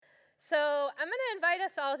So I'm going to invite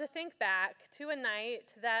us all to think back to a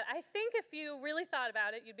night that I think if you really thought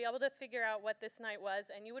about it, you'd be able to figure out what this night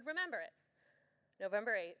was and you would remember it.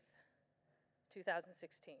 November 8th,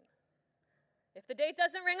 2016. If the date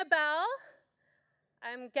doesn't ring a bell,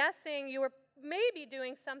 I'm guessing you were maybe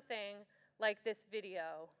doing something like this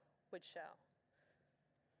video would show.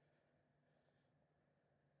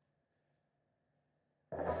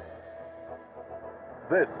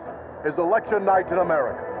 This is election night in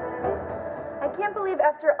America. I can't believe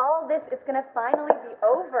after all this, it's gonna finally be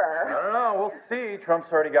over. I don't know, we'll see.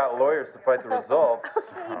 Trump's already got lawyers to fight the results.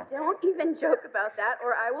 Okay, don't even joke about that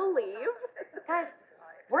or I will leave. Guys,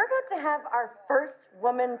 we're about to have our first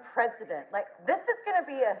woman president. Like, this is gonna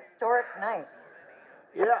be a historic night.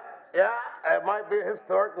 Yeah, it might be a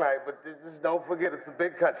historic night, but just don't forget it's a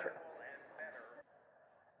big country.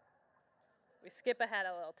 We skip ahead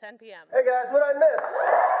a little, 10 p.m. Hey guys, what'd I miss?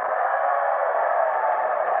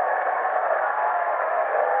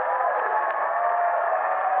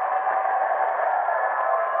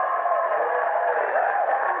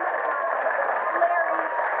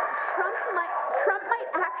 Trump might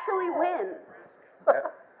actually win.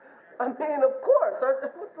 I mean, of course.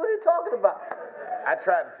 What are you talking about? I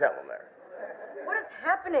tried to tell him, Larry. What is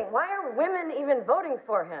happening? Why are women even voting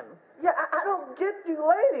for him? Yeah, I don't get you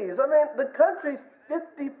ladies. I mean, the country's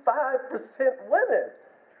 55% women.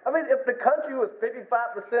 I mean, if the country was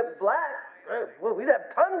 55% black, well, we'd have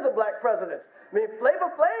tons of black presidents. I mean,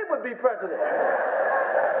 Flavor Flav would be president.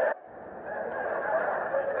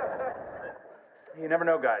 You never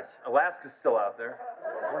know, guys. Alaska's still out there.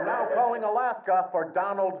 We're now calling Alaska for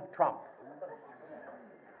Donald Trump.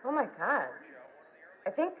 Oh my God. I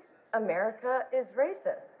think America is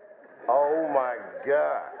racist. Oh my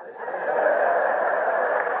God.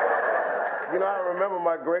 You know, I remember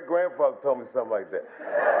my great-grandfather told me something like that.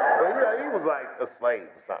 But yeah, he was like a slave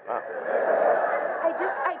or something.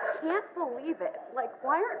 I can't believe it. Like,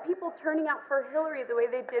 why aren't people turning out for Hillary the way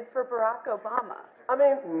they did for Barack Obama? I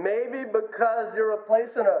mean, maybe because you're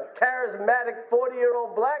replacing a charismatic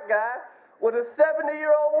 40-year-old black guy with a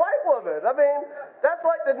 70-year-old white woman. I mean, that's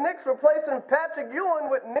like the Knicks replacing Patrick Ewing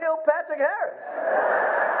with Neil Patrick Harris.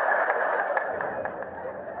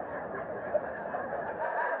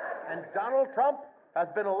 And Donald Trump has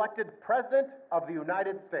been elected President of the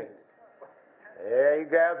United States. Yeah, you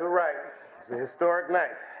guys are right. It's a historic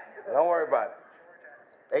night. Don't worry about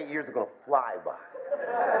it. 8 years are gonna fly by.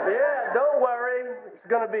 Yeah, don't worry. It's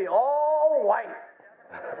gonna be all white.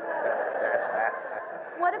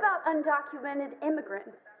 What about undocumented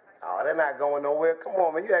immigrants? Oh, they're not going nowhere. Come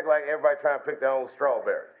on, man. You act like everybody trying to pick their own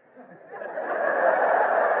strawberries.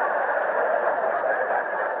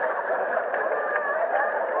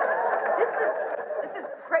 This is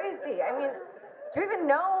crazy. I mean, do you even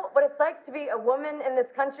know what it's like to be a woman in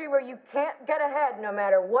this country where you can't get ahead no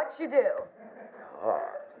matter what you do? Oh,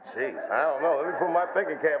 jeez. I don't know. Let me put my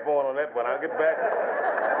thinking cap on that one. I'll get back.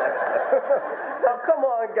 Now, come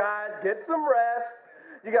on, guys. Get some rest.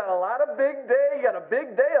 You got a lot of big day. You got a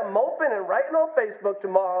big day of moping and writing on Facebook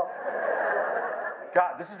tomorrow.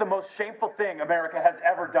 God, this is the most shameful thing America has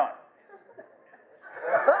ever done.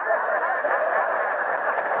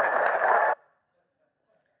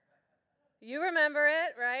 You remember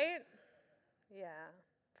it, right? Yeah,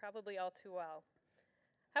 probably all too well.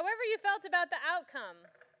 However you felt about the outcome,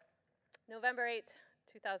 November 8,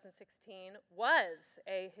 2016 was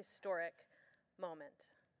a historic moment.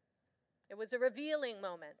 It was a revealing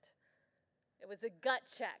moment. It was a gut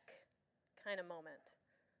check kind of moment.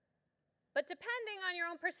 But depending on your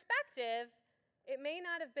own perspective, it may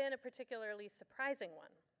not have been a particularly surprising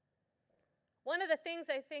one. One of the things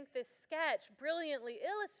I think this sketch brilliantly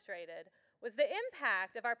illustrated was the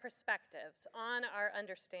impact of our perspectives on our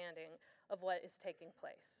understanding of what is taking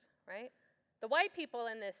place, right? The white people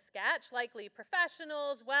in this sketch, likely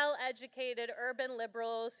professionals, well-educated urban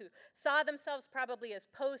liberals who saw themselves probably as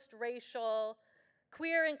post-racial,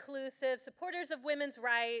 queer inclusive, supporters of women's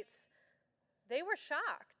rights, they were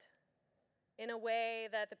shocked in a way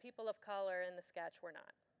that the people of color in the sketch were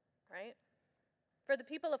not, right? For the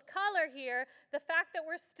people of color here, the fact that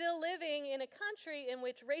we're still living in a country in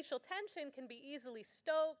which racial tension can be easily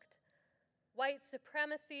stoked, white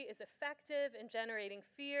supremacy is effective in generating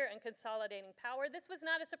fear and consolidating power, this was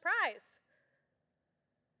not a surprise.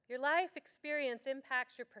 Your life experience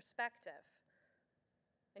impacts your perspective,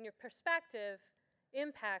 and your perspective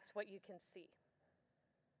impacts what you can see,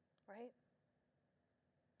 right?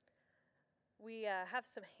 We have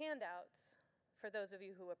some handouts for those of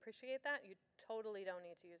you who appreciate that. You totally don't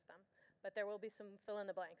need to use them, but there will be some fill in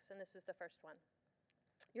the blanks, and this is the first one.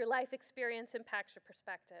 Your life experience impacts your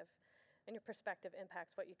perspective. and your perspective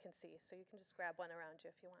impacts what you can see. So you can just grab one around you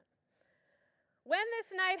if you want. When this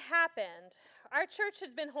night happened, our church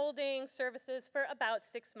had been holding services for about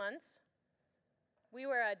 6 months. We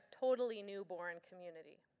were a totally newborn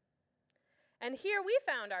community. And here we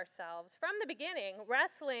found ourselves, from the beginning,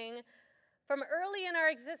 wrestling from early in our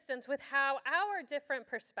existence with how our different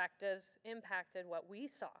perspectives impacted what we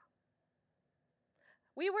saw.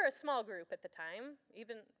 We were a small group at the time,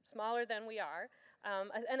 even smaller than we are,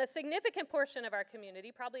 and a significant portion of our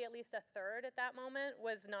community, probably at least a third at that moment,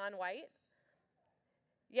 was non-white.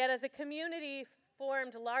 Yet as a community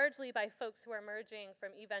formed largely by folks who are emerging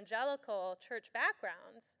from evangelical church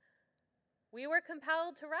backgrounds, we were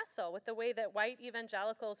compelled to wrestle with the way that white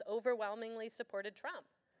evangelicals overwhelmingly supported Trump,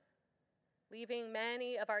 leaving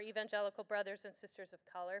many of our evangelical brothers and sisters of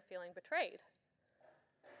color feeling betrayed.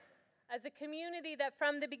 As a community that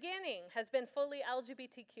from the beginning has been fully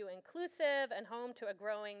LGBTQ inclusive and home to a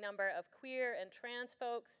growing number of queer and trans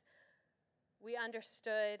folks, we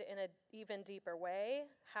understood in an even deeper way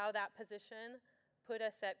how that position put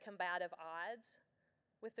us at combative odds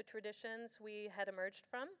with the traditions we had emerged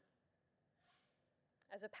from.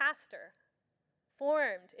 As a pastor,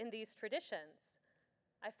 formed in these traditions,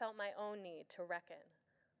 I felt my own need to reckon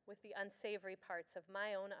with the unsavory parts of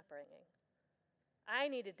my own upbringing. I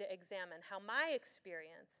needed to examine how my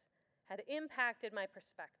experience had impacted my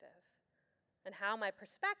perspective and how my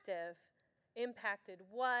perspective impacted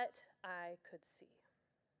what I could see.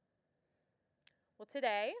 Well,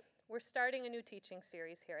 today, we're starting a new teaching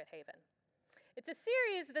series here at Haven. It's a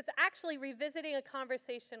series that's actually revisiting a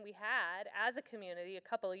conversation we had as a community a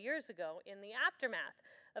couple of years ago in the aftermath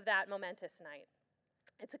of that momentous night.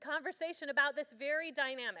 It's a conversation about this very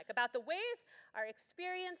dynamic, about the ways our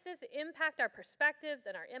experiences impact our perspectives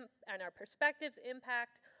and our perspectives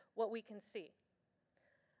impact what we can see.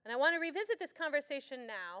 And I want to revisit this conversation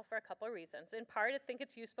now for a couple of reasons. In part, I think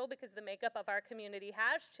it's useful because the makeup of our community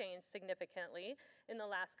has changed significantly in the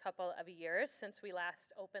last couple of years since we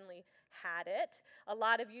last openly had it. A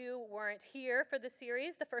lot of you weren't here for the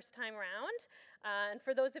series the first time around. And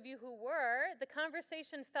for those of you who were, the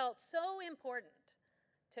conversation felt so important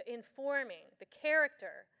to informing the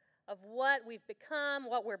character of what we've become,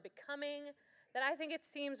 what we're becoming, that I think it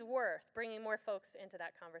seems worth bringing more folks into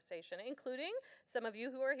that conversation, including some of you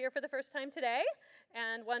who are here for the first time today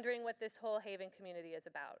and wondering what this whole Haven community is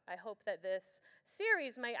about. I hope that this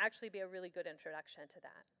series might actually be a really good introduction to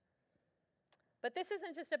that. But this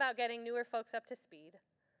isn't just about getting newer folks up to speed.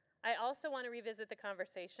 I also want to revisit the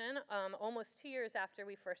conversation almost 2 years after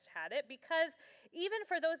we first had it, because even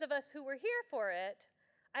for those of us who were here for it,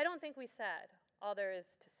 I don't think we said all there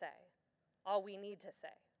is to say, all we need to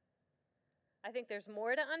say. I think there's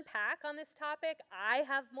more to unpack on this topic. I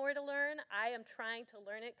have more to learn. I am trying to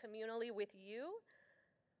learn it communally with you.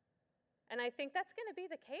 And I think that's going to be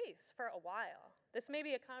the case for a while. This may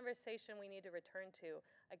be a conversation we need to return to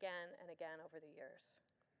again and again over the years.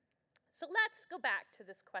 So let's go back to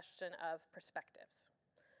this question of perspectives.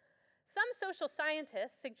 Some social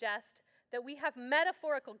scientists suggest that we have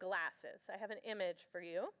metaphorical glasses. I have an image for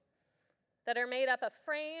you that are made up of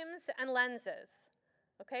frames and lenses.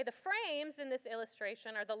 Okay, the frames in this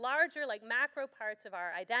illustration are the larger, like macro parts of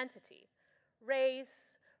our identity: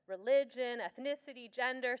 race, religion, ethnicity,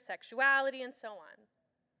 gender, sexuality, and so on.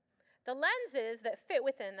 The lenses that fit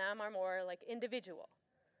within them are more like individual.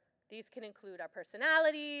 These can include our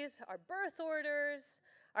personalities, our birth orders,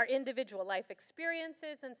 our individual life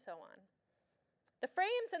experiences, and so on. The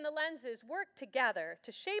frames and the lenses work together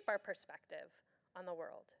to shape our perspective on the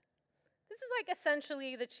world. This is like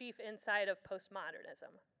essentially the chief insight of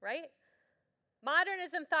postmodernism, right?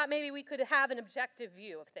 Modernism thought maybe we could have an objective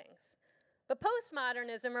view of things. But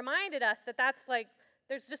postmodernism reminded us that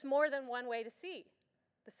there's just more than one way to see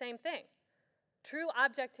the same thing. True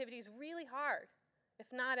objectivity is really hard,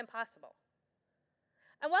 if not impossible.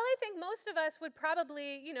 And while I think most of us would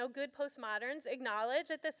probably, good postmoderns,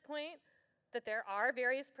 acknowledge at this point that there are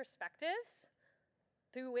various perspectives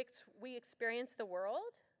through which we experience the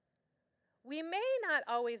world, we may not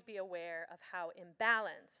always be aware of how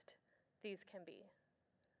imbalanced these can be.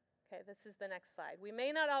 Okay, this is the next slide. We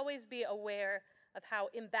may not always be aware of how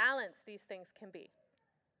imbalanced these things can be.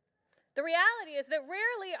 The reality is that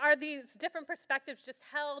rarely are these different perspectives just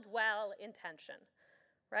held well in tension,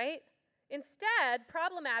 right? Instead,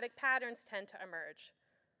 problematic patterns tend to emerge.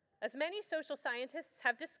 As many social scientists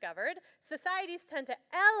have discovered, societies tend to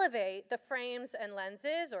elevate the frames and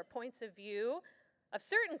lenses or points of view of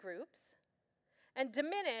certain groups and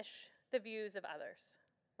diminish the views of others,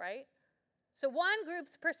 right? So one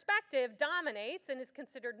group's perspective dominates and is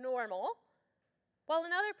considered normal, while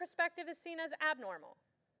another perspective is seen as abnormal.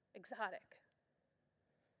 exotic.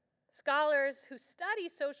 Scholars who study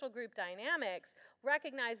social group dynamics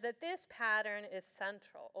recognize that this pattern is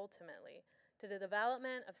central, ultimately, to the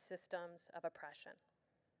development of systems of oppression.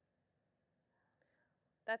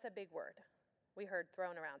 That's a big word we heard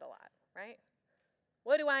thrown around a lot, right?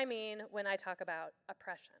 What do I mean when I talk about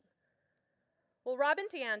oppression? Well, Robin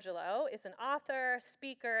DiAngelo is an author,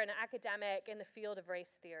 speaker, and academic in the field of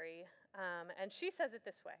race theory, and she says it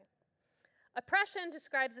this way. Oppression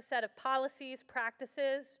describes a set of policies,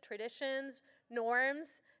 practices, traditions,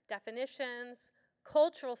 norms, definitions,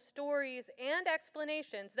 cultural stories, and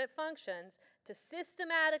explanations that functions to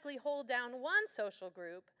systematically hold down one social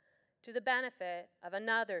group to the benefit of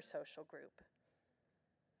another social group.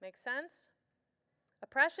 Make sense?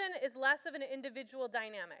 Oppression is less of an individual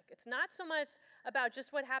dynamic. It's not so much about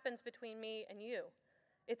just what happens between me and you.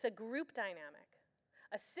 It's a group dynamic,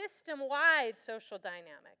 a system-wide social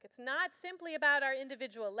dynamic. It's not simply about our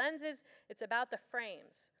individual lenses, it's about the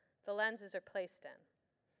frames the lenses are placed in.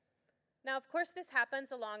 Now, of course, this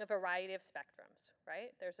happens along a variety of spectrums,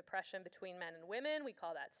 right? There's oppression between men and women, we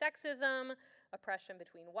call that sexism. Oppression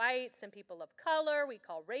between whites and people of color, we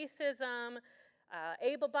call racism.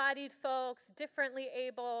 Able-bodied folks, differently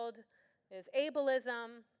abled, is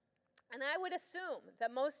ableism. And I would assume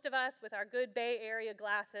that most of us with our good Bay Area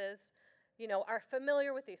glasses, are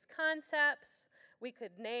familiar with these concepts. We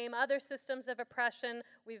could name other systems of oppression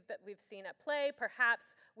we've seen at play.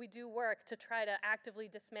 Perhaps we do work to try to actively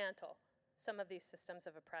dismantle some of these systems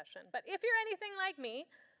of oppression. But if you're anything like me,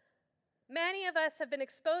 many of us have been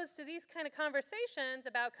exposed to these kind of conversations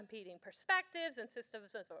about competing perspectives and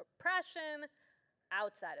systems of oppression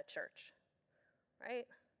outside of church, right?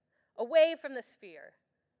 Away from the sphere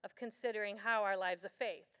of considering how our lives of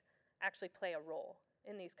faith actually play a role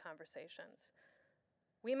in these conversations.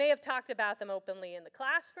 We may have talked about them openly in the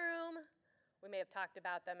classroom, we may have talked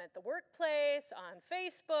about them at the workplace, on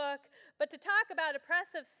Facebook, but to talk about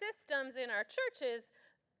oppressive systems in our churches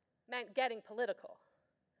meant getting political,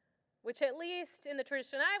 which at least in the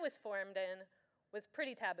tradition I was formed in was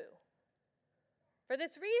pretty taboo. For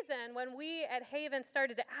this reason, when we at Haven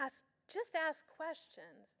started to ask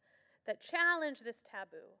questions that challenged this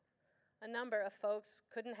taboo, a number of folks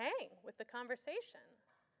couldn't hang with the conversation,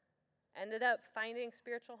 ended up finding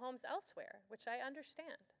spiritual homes elsewhere, which I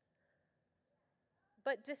understand.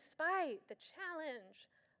 But despite the challenge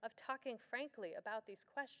of talking frankly about these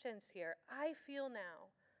questions here, I feel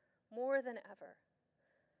now, more than ever,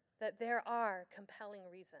 that there are compelling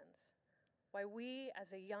reasons why we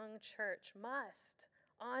as a young church must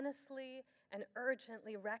honestly and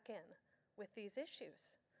urgently reckon with these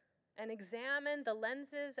issues and examine the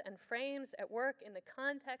lenses and frames at work in the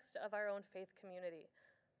context of our own faith community.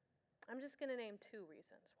 I'm just going to name 2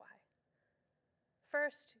 reasons why.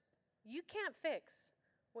 First, you can't fix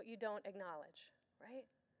what you don't acknowledge, right?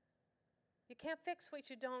 You can't fix what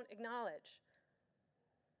you don't acknowledge.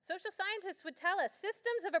 Social scientists would tell us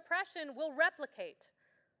systems of oppression will replicate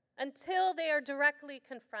until they are directly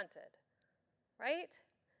confronted, right?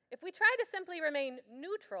 If we try to simply remain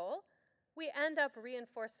neutral, we end up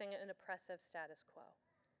reinforcing an oppressive status quo.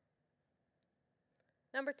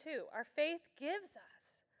 Number 2, our faith,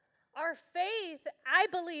 I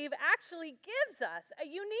believe, actually gives us a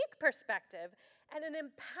unique perspective and an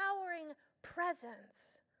empowering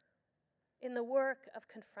presence in the work of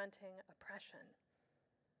confronting oppression.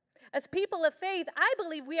 As people of faith, I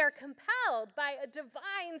believe we are compelled by a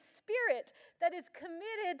divine spirit that is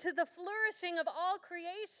committed to the flourishing of all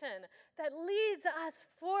creation, that leads us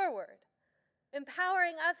forward,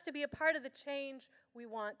 empowering us to be a part of the change we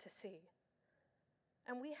want to see.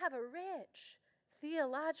 And we have a rich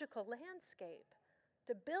theological landscape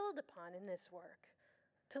to build upon in this work.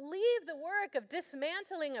 To leave the work of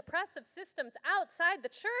dismantling oppressive systems outside the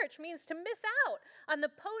church means to miss out on the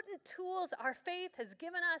potent tools our faith has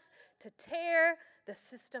given us to tear the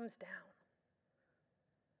systems down.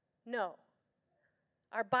 No,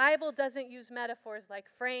 our Bible doesn't use metaphors like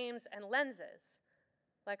frames and lenses,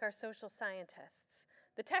 like our social scientists.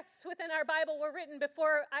 The texts within our Bible were written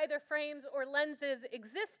before either frames or lenses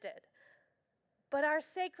existed. But our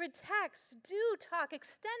sacred texts do talk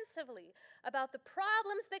extensively about the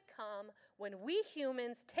problems that come when we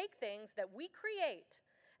humans take things that we create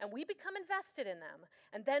and we become invested in them,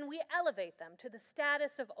 and then we elevate them to the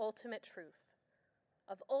status of ultimate truth,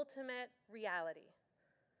 of ultimate reality,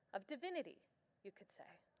 of divinity, you could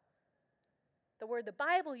say. The word the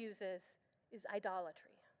Bible uses is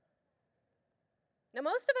idolatry. Now,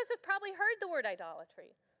 most of us have probably heard the word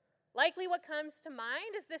idolatry. Likely what comes to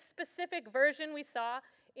mind is this specific version we saw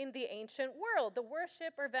in the ancient world, the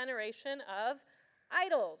worship or veneration of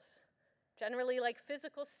idols. generally like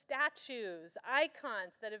physical statues,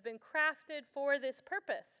 icons that have been crafted for this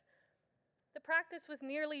purpose. The practice was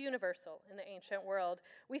nearly universal in the ancient world.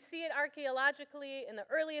 We see it archaeologically in the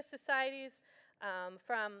earliest societies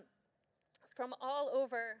from all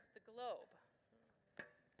over the globe.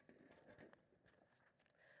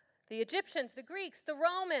 The Egyptians, the Greeks, the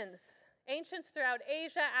Romans, ancients throughout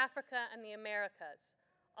Asia, Africa, and the Americas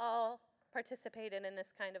all participated in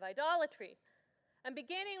this kind of idolatry. And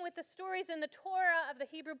beginning with the stories in the Torah of the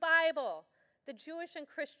Hebrew Bible, the Jewish and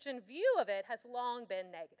Christian view of it has long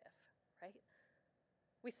been negative, right?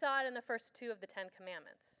 We saw it in the first two of the Ten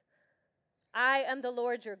Commandments. I am the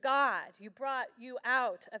Lord your God. You brought you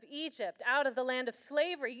out of Egypt, out of the land of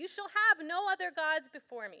slavery. You shall have no other gods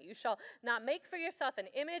before me. You shall not make for yourself an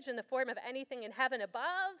image in the form of anything in heaven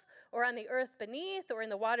above, or on the earth beneath, or in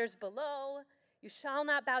the waters below. You shall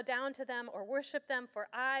not bow down to them or worship them, for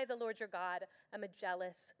I, the Lord your God, am a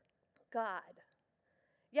jealous God.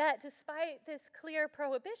 Yet, despite this clear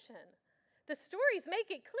prohibition, the stories make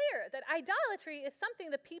it clear that idolatry is something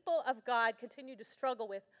the people of God continue to struggle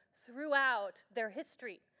with throughout their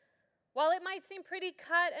history. While it might seem pretty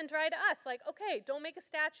cut and dry to us, like, okay, don't make a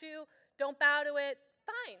statue, don't bow to it,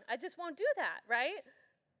 fine, I just won't do that, right?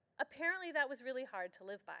 Apparently that was really hard to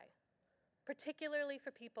live by, particularly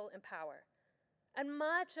for people in power. And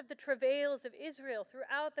much of the travails of Israel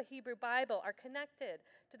throughout the Hebrew Bible are connected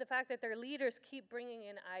to the fact that their leaders keep bringing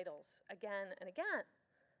in idols again and again.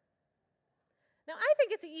 Now, I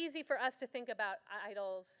think it's easy for us to think about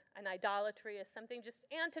idols and idolatry as something just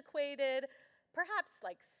antiquated, perhaps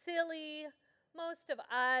like silly. Most of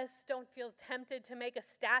us don't feel tempted to make a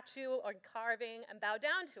statue or carving and bow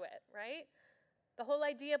down to it, right? The whole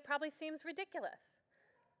idea probably seems ridiculous.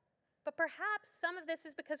 But perhaps some of this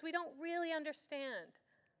is because we don't really understand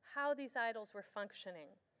how these idols were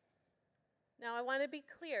functioning. Now, I want to be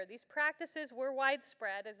clear. These practices were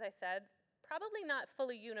widespread, as I said, probably not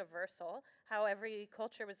fully universal, how every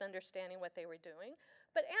culture was understanding what they were doing.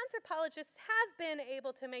 But anthropologists have been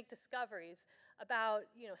able to make discoveries about,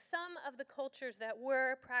 some of the cultures that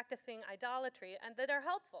were practicing idolatry and that are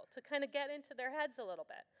helpful to kind of get into their heads a little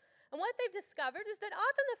bit. And what they've discovered is that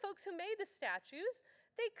often the folks who made the statues,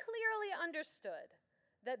 they clearly understood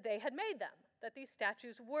that they had made them, that these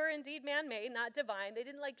statues were indeed man-made, not divine. They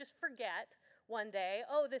didn't just forget one day,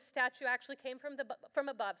 oh, this statue actually came from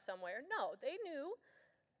above somewhere. No, they knew,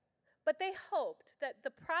 but they hoped that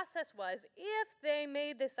the process was, if they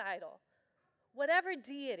made this idol, whatever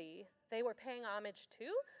deity they were paying homage to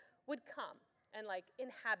would come and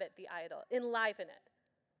inhabit the idol, enliven it,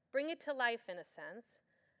 bring it to life in a sense,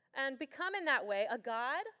 and become in that way a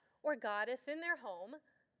god or goddess in their home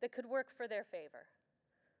that could work for their favor,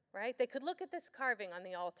 right? They could look at this carving on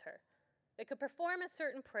the altar. They could perform a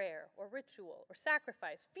certain prayer or ritual or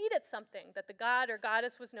sacrifice, feed it something that the god or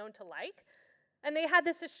goddess was known to like, and they had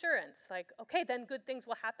this assurance, okay, then good things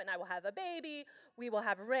will happen. I will have a baby, we will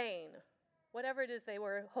have rain, whatever it is they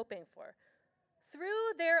were hoping for.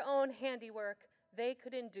 Through their own handiwork, they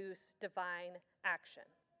could induce divine action.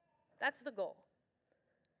 That's the goal.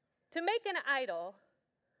 To make an idol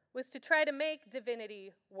was to try to make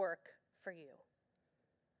divinity work for you.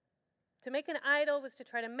 To make an idol was to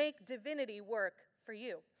try to make divinity work for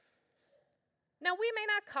you. Now, we may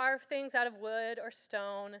not carve things out of wood or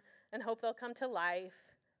stone and hope they'll come to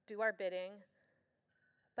life, do our bidding,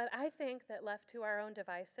 but I think that left to our own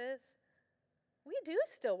devices, we do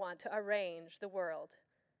still want to arrange the world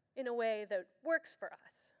in a way that works for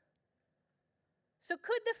us. So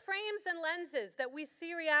could the frames and lenses that we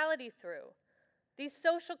see reality through, these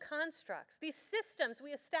social constructs, these systems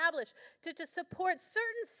we establish to support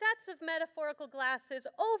certain sets of metaphorical glasses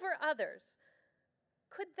over others,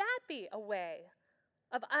 could that be a way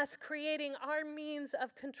of us creating our means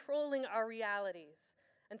of controlling our realities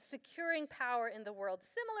and securing power in the world,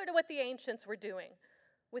 similar to what the ancients were doing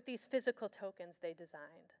with these physical tokens they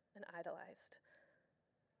designed and idolized?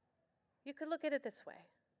 You could look at it this way.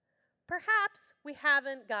 Perhaps we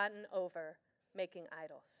haven't gotten over making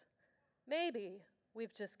idols. Maybe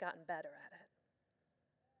we've just gotten better at it.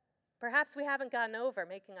 Perhaps we haven't gotten over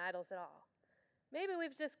making idols at all. Maybe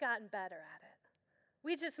we've just gotten better at it.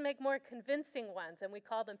 We just make more convincing ones, and we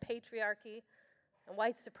call them patriarchy and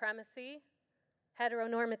white supremacy,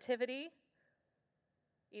 heteronormativity,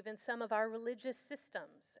 even some of our religious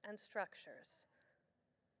systems and structures.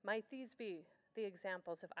 Might these be the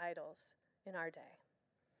examples of idols in our day?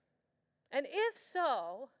 And if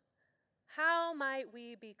so, how might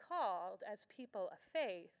we be called as people of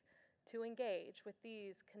faith to engage with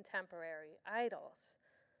these contemporary idols?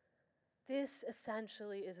 This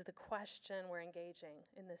essentially is the question we're engaging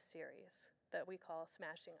in this series that we call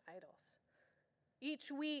Smashing Idols.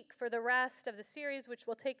 Each week for the rest of the series, which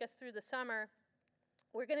will take us through the summer,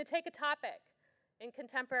 we're going to take a topic in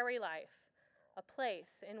contemporary life, a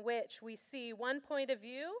place in which we see one point of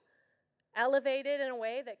view elevated in a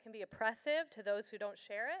way that can be oppressive to those who don't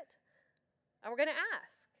share it. And we're going to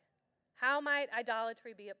ask, how might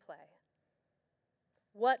idolatry be at play?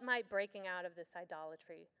 What might breaking out of this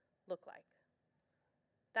idolatry look like?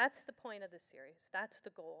 That's the point of this series. That's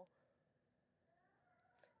the goal.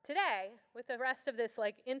 Today, with the rest of this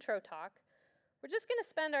intro talk, we're just going to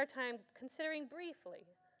spend our time considering briefly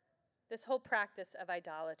this whole practice of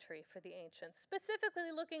idolatry for the ancients,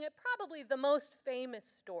 specifically looking at probably the most famous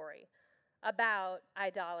story about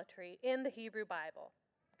idolatry in the Hebrew Bible,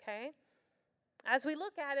 okay? As we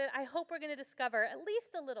look at it, I hope we're going to discover at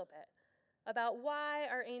least a little bit about why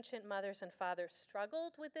our ancient mothers and fathers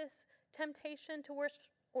struggled with this temptation to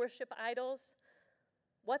worship idols,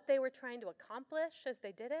 what they were trying to accomplish as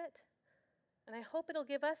they did it, and I hope it'll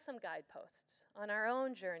give us some guideposts on our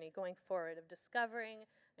own journey going forward of discovering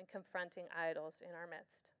and confronting idols in our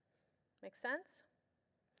midst. Make sense?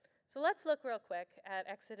 So let's look real quick at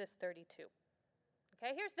Exodus 32.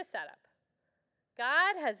 Okay, here's the setup.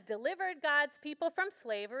 God has delivered God's people from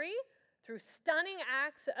slavery through stunning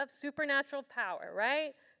acts of supernatural power,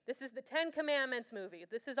 right? This is the Ten Commandments movie.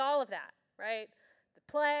 This is all of that, right? The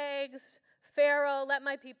plagues, Pharaoh, let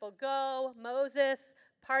my people go, Moses,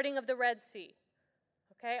 parting of the Red Sea.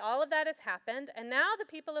 Okay, all of that has happened, and now the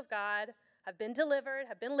people of God have been delivered,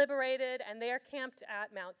 have been liberated, and they are camped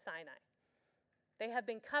at Mount Sinai. They have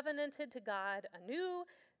been covenanted to God anew,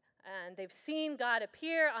 and they've seen God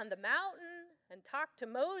appear on the mountain and talk to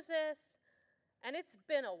Moses, and it's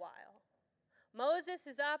been a while. Moses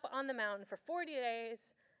is up on the mountain for 40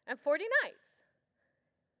 days and 40 nights.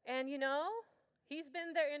 And he's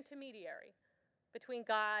been their intermediary between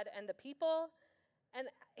God and the people, and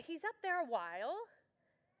he's up there a while,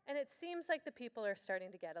 and it seems like the people are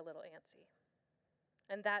starting to get a little antsy.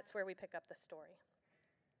 And that's where we pick up the story.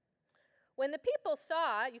 When the people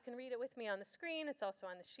saw, you can read it with me on the screen, it's also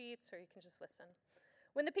on the sheets, or you can just listen.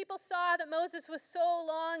 When the people saw that Moses was so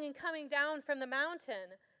long in coming down from the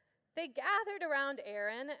mountain, they gathered around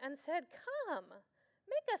Aaron and said, "Come,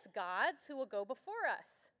 make us gods who will go before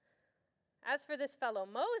us. As for this fellow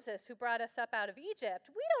Moses who brought us up out of Egypt,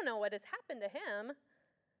 we don't know what has happened to him."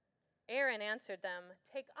 Aaron answered them,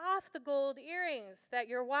 "Take off the gold earrings that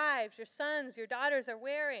your wives, your sons, your daughters are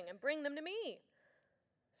wearing, and bring them to me."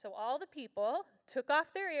 So all the people took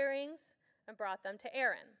off their earrings and brought them to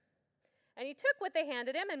Aaron. And he took what they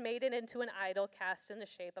handed him and made it into an idol cast in the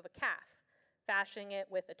shape of a calf, fashioning it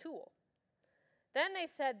with a tool. Then they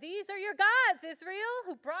said, "These are your gods, Israel,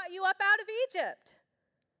 who brought you up out of Egypt."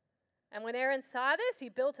 And when Aaron saw this, he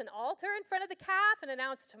built an altar in front of the calf and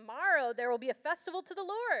announced, "Tomorrow there will be a festival to the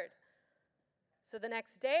Lord." So the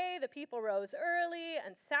next day, the people rose early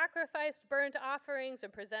and sacrificed burnt offerings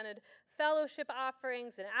and presented fellowship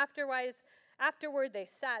offerings. And afterward, they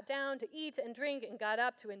sat down to eat and drink and got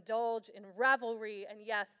up to indulge in revelry. And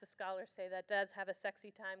yes, the scholars say that does have a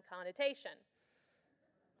sexy time connotation.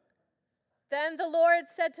 Then the Lord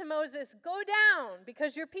said to Moses, "Go down,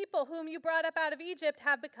 because your people whom you brought up out of Egypt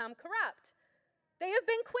have become corrupt. They have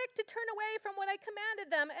been quick to turn away from what I commanded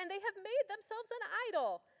them, and they have made themselves an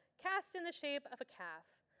idol, cast in the shape of a calf.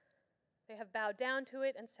 They have bowed down to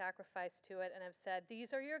it and sacrificed to it, and have said,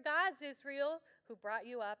 'These are your gods, Israel, who brought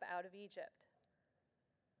you up out of Egypt.'"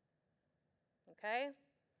 Okay?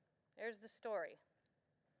 There's the story.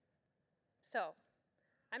 So,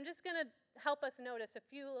 I'm just going to help us notice a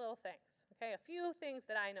few little things, okay? A few things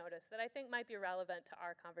that I noticed that I think might be relevant to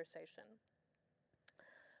our conversation.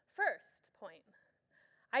 First point,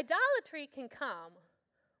 idolatry can come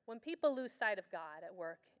when people lose sight of God at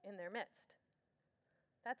work in their midst.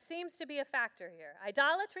 That seems to be a factor here.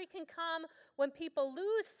 Idolatry can come when people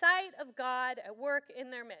lose sight of God at work in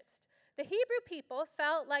their midst. The Hebrew people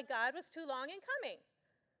felt like God was too long in coming.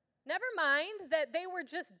 Never mind that they were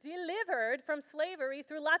just delivered from slavery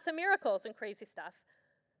through lots of miracles and crazy stuff.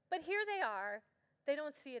 But here they are, they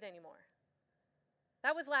don't see it anymore.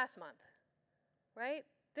 That was last month, right?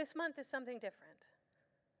 This month is something different.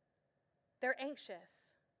 They're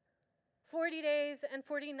anxious. 40 days and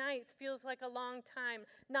 40 nights feels like a long time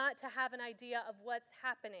not to have an idea of what's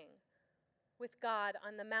happening with God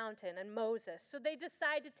on the mountain and Moses. So they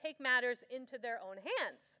decide to take matters into their own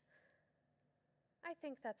hands. I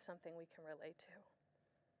think that's something we can relate to,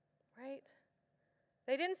 right?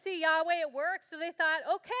 They didn't see Yahweh at work, so they thought,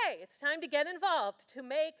 okay, it's time to get involved to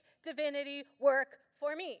make divinity work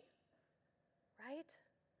for me, right?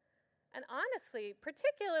 And honestly,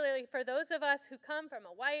 particularly for those of us who come from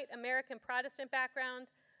a white American Protestant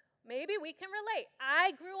background, maybe we can relate.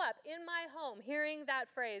 I grew up in my home hearing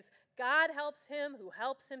that phrase, God helps him who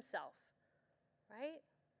helps himself, right?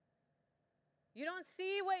 You don't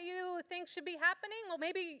see what you think should be happening? Well,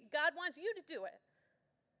 maybe God wants you to do it.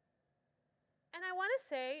 And I want to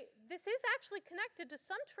say, this is actually connected to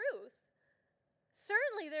some truth.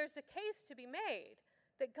 Certainly there's a case to be made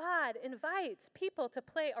that God invites people to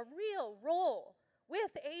play a real role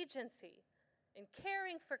with agency in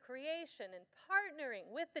caring for creation and partnering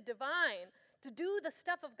with the divine to do the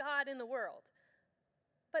stuff of God in the world.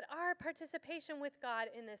 But our participation with God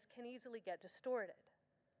in this can easily get distorted,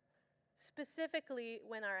 specifically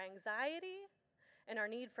when our anxiety and our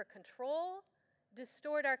need for control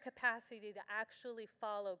distort our capacity to actually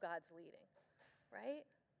follow God's leading, right?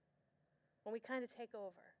 When we kind of take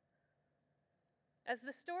over. As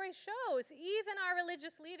the story shows, even our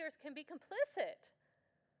religious leaders can be complicit.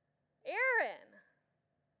 Aaron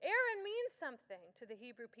means something to the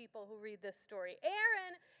Hebrew people who read this story.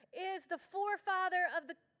 Aaron is the forefather of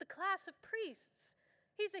the class of priests.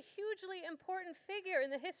 He's a hugely important figure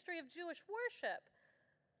in the history of Jewish worship.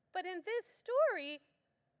 But in this story,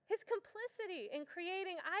 his complicity in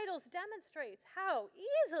creating idols demonstrates how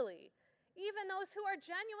easily even those who are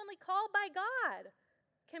genuinely called by God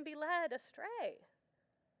can be led astray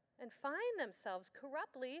and find themselves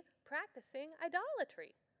corruptly practicing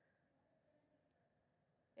idolatry.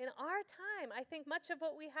 In our time, I think much of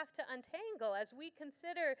what we have to untangle as we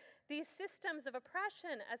consider these systems of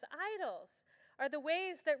oppression as idols are the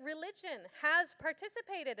ways that religion has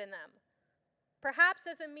participated in them, perhaps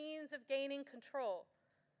as a means of gaining control,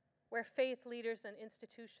 where faith leaders and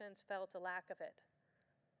institutions felt a lack of it.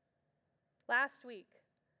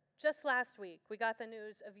 Just last week, we got the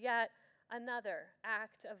news of yet another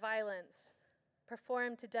act of violence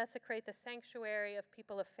performed to desecrate the sanctuary of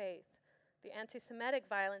people of faith, the anti-Semitic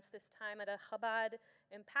violence this time at a Chabad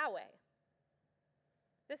in Poway.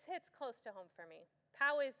 This hits close to home for me.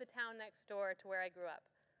 Poway is the town next door to where I grew up.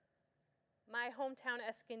 My hometown,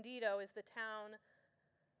 Escondido, is the town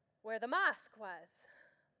where the mosque was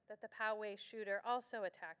that the Poway shooter also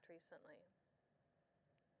attacked recently.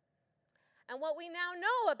 And what we now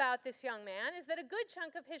know about this young man is that a good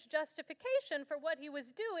chunk of his justification for what he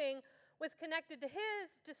was doing was connected to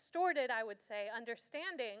his distorted, I would say,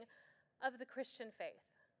 understanding of the Christian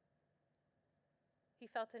faith. He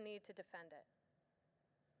felt a need to defend it.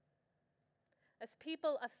 As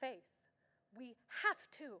people of faith, we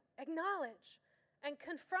have to acknowledge and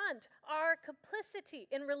confront our complicity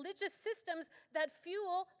in religious systems that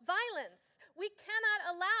fuel violence. We cannot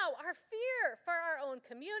allow our fear for our own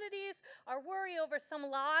communities, our worry over some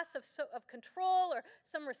loss of control or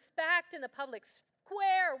some respect in the public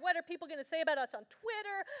square, or what are people going to say about us on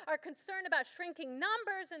Twitter, our concern about shrinking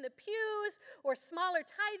numbers in the pews or smaller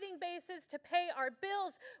tithing bases to pay our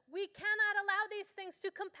bills. We cannot allow these things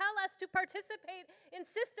to compel us to participate in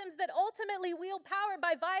systems that ultimately wield power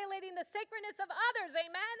by violating the sacredness of others.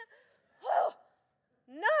 Amen? Oh,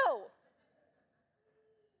 no!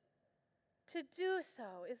 To do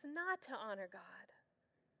so is not to honor God.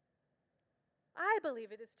 I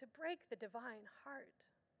believe it is to break the divine heart.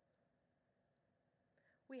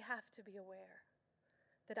 We have to be aware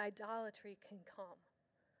that idolatry can come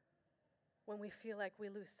when we feel like we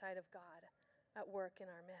lose sight of God at work in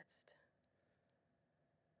our midst.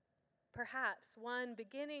 Perhaps one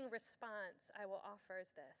beginning response I will offer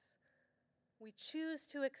is this. We choose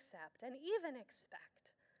to accept and even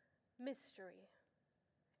expect mystery,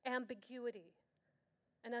 ambiguity,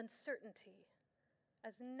 and uncertainty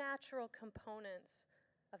as natural components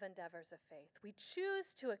of endeavors of faith. We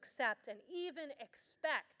choose to accept and even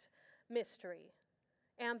expect mystery,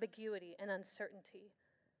 ambiguity, and uncertainty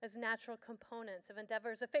as natural components of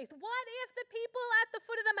endeavors of faith. What if the people at the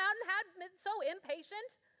foot of the mountain had been so impatient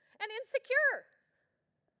and insecure?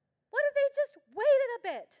 What if they just waited a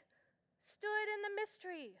bit, stood in the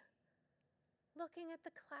mystery, looking at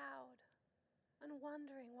the cloud and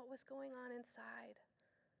wondering what was going on inside?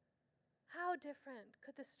 How different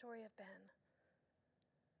could the story have been?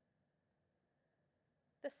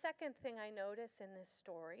 The second thing I notice in this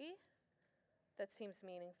story that seems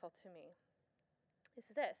meaningful to me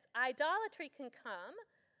is this. Idolatry can come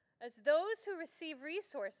as those who receive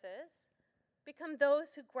resources become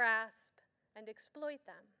those who grasp and exploit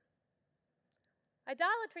them.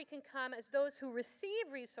 Idolatry can come as those who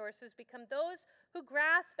receive resources become those who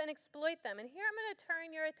grasp and exploit them. And here I'm going to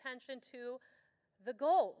turn your attention to the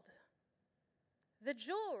gold, the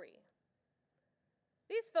jewelry.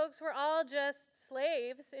 These folks were all just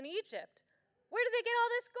slaves in Egypt. Where did they get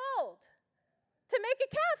all this gold? to make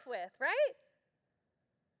a calf with, right?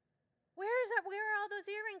 Where are all those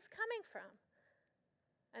earrings coming from?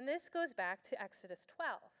 And this goes back to Exodus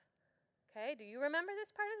 12. Okay, do you remember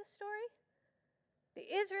this part of the story? The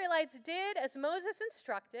Israelites did as Moses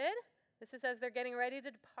instructed. This is as they're getting ready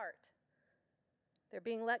to depart. They're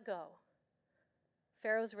being let go.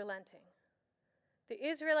 Pharaoh's relenting. The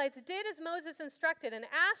Israelites did as Moses instructed and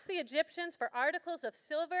asked the Egyptians for articles of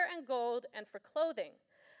silver and gold and for clothing.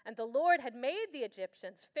 And the Lord had made the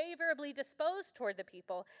Egyptians favorably disposed toward the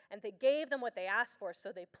people, and they gave them what they asked for,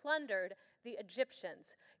 so they plundered the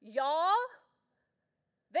Egyptians. Y'all,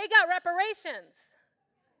 they got reparations.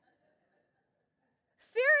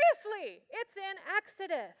 Seriously, it's in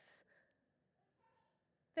Exodus.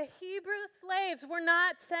 The Hebrew slaves were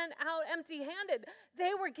not sent out empty-handed.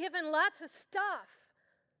 They were given lots of stuff.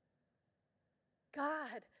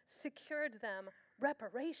 God secured them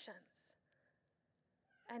reparations.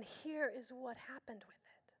 And here is what happened with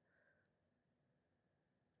it.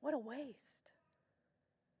 What a waste.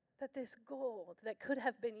 That this gold that could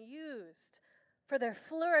have been used for their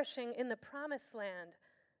flourishing in the promised land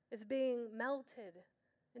is being melted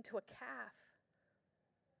into a calf.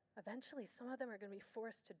 Eventually, some of them are going to be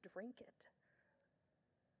forced to drink it.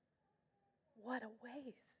 What a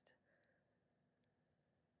waste.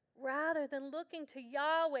 Rather than looking to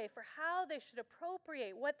Yahweh for how they should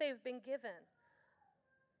appropriate what they've been given,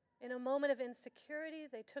 in a moment of insecurity,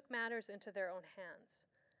 they took matters into their own hands.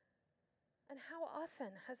 And how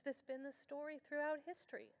often has this been the story throughout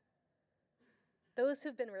history? Those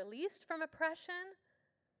who've been released from oppression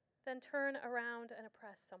then turn around and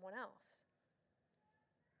oppress someone else.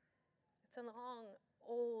 It's a long,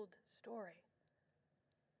 old story.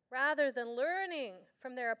 Rather than learning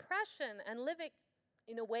from their oppression and living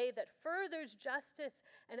in a way that furthers justice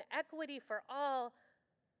and equity for all,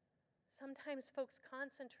 sometimes folks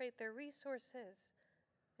concentrate their resources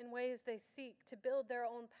in ways they seek to build their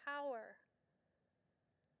own power.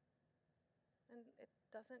 And it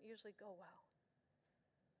doesn't usually go well.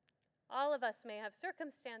 All of us may have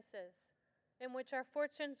circumstances in which our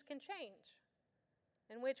fortunes can change,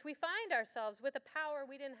 in which we find ourselves with a power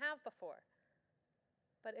we didn't have before.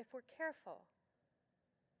 But if we're careful,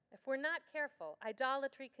 if we're not careful,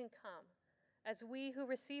 idolatry can come as we who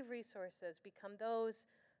receive resources become those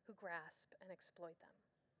who grasp and exploit them.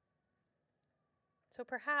 So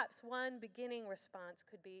perhaps one beginning response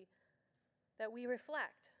could be that we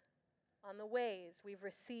reflect on the ways we've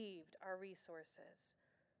received our resources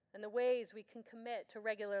and the ways we can commit to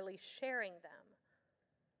regularly sharing them,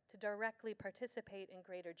 to directly participate in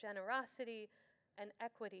greater generosity and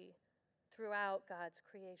equity throughout God's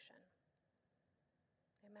creation.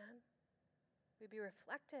 Amen? We be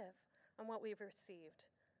reflective on what we've received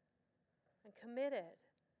and committed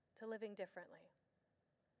to living differently.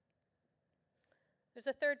 There's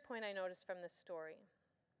a third point I noticed from this story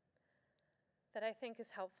that I think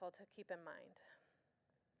is helpful to keep in mind.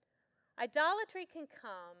 Idolatry can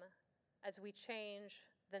come as we change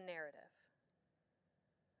the narrative.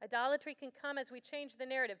 Idolatry can come as we change the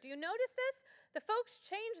narrative. Do you notice this? The folks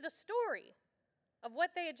changed the story of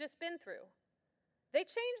what they had just been through. They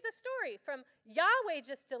changed the story from Yahweh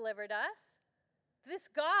just delivered us, this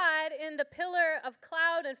God in the pillar of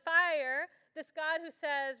cloud and fire, this God who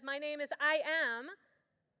says, my name is I am,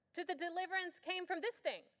 to the deliverance came from this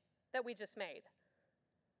thing that we just made.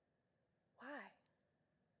 Why?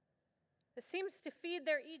 It seems to feed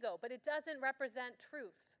their ego, but it doesn't represent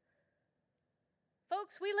truth.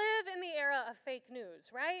 Folks, we live in the era of fake news,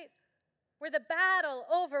 right? Where the battle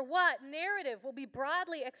over what narrative will be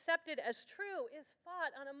broadly accepted as true is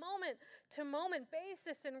fought on a moment-to-moment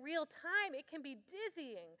basis in real time. It can be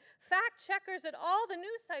dizzying. Fact checkers at all the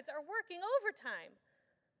news sites are working overtime.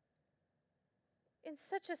 In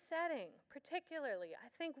such a setting, particularly, I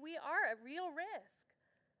think we are at real risk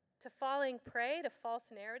to falling prey to false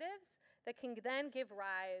narratives that can then give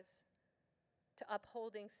rise to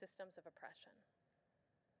upholding systems of oppression.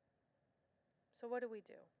 So what do we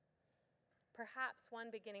do? Perhaps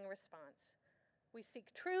one beginning response. We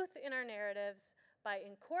seek truth in our narratives by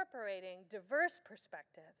incorporating diverse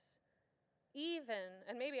perspectives, even,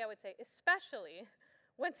 and maybe I would say especially,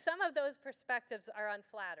 when some of those perspectives are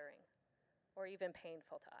unflattering or even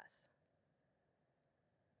painful to us.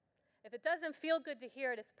 If it doesn't feel good to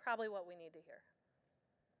hear it, it's probably what we need to hear,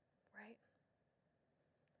 right?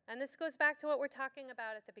 And this goes back to what we're talking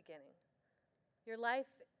about at the beginning. Your life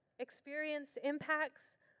experience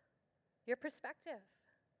impacts your perspective.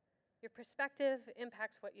 Your perspective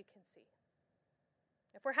impacts what you can see.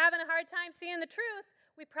 If we're having a hard time seeing the truth,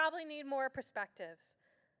 we probably need more perspectives.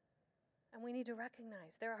 And we need to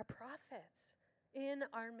recognize there are prophets in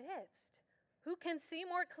our midst Who can see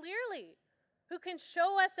more clearly? Who can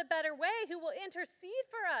show us a better way? Who will intercede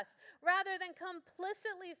for us rather than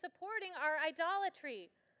complicitly supporting our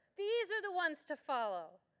idolatry? These are the ones to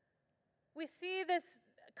follow. We see this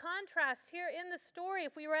contrast here in the story.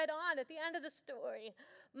 If we read on at the end of the story,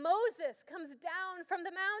 Moses comes down from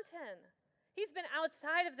the mountain. He's been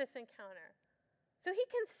outside of this encounter. So he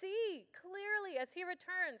can see clearly as he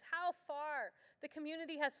returns how far the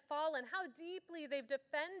community has fallen, how deeply they've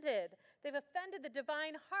offended the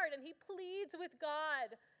divine heart, and he pleads with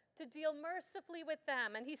God to deal mercifully with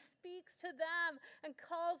them, and he speaks to them and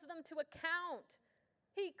calls them to account.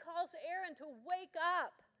 He calls Aaron to wake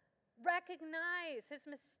up, recognize his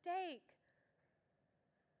mistake.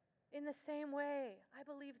 In the same way, I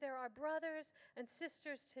believe there are brothers and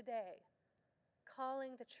sisters today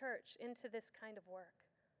calling the church into this kind of work,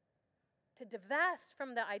 to divest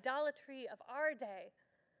from the idolatry of our day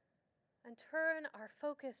and turn our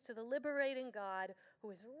focus to the liberating God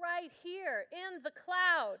who is right here in the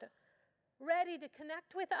cloud, ready to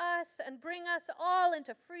connect with us and bring us all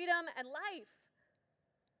into freedom and life.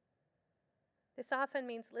 This often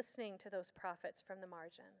means listening to those prophets from the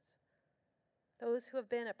margins, those who have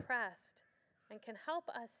been oppressed and can help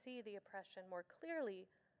us see the oppression more clearly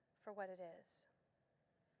for what it is.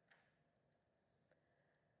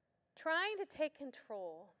 Trying to take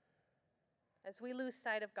control as we lose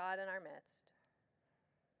sight of God in our midst.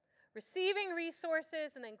 Receiving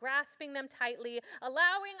resources and then grasping them tightly,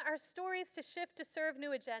 allowing our stories to shift to serve new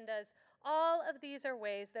agendas. All of these are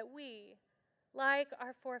ways that we, like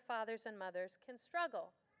our forefathers and mothers, can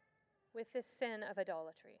struggle with this sin of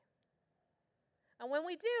idolatry. And when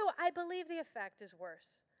we do, I believe the effect is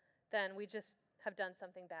worse than we just have done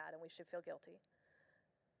something bad and we should feel guilty.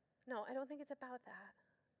 No, I don't think it's about that.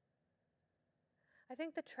 I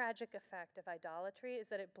think the tragic effect of idolatry is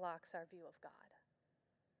that it blocks our view of God.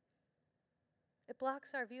 It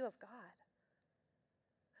blocks our view of God.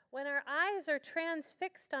 When our eyes are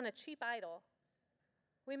transfixed on a cheap idol,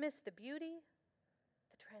 we miss the beauty,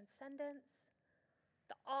 the transcendence,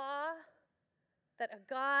 the awe that a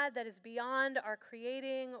God that is beyond our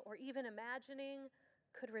creating or even imagining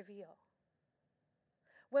could reveal.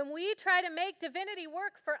 When we try to make divinity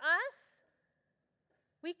work for us,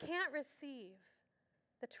 we can't receive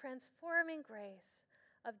the transforming grace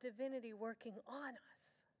of divinity working on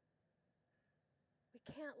us. We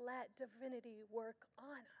can't let divinity work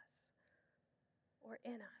on us or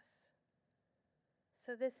in us.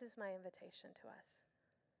 So this is my invitation to us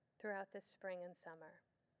throughout this spring and summer.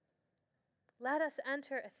 Let us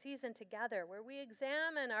enter a season together where we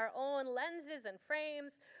examine our own lenses and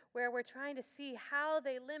frames, where we're trying to see how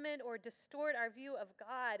they limit or distort our view of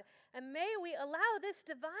God. And may we allow this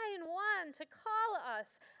divine one to call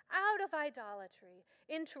us out of idolatry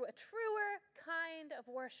into a truer kind of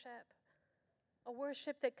worship, a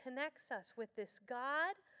worship that connects us with this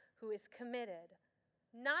God who is committed,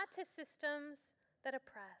 not to systems that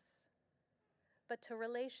oppress, but to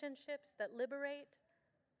relationships that liberate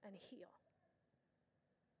and heal.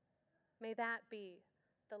 May that be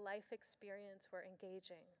the life experience we're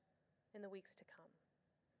engaging in the weeks to come.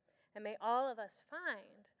 And may all of us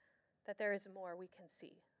find that there is more we can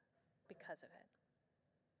see because of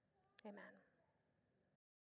it. Amen.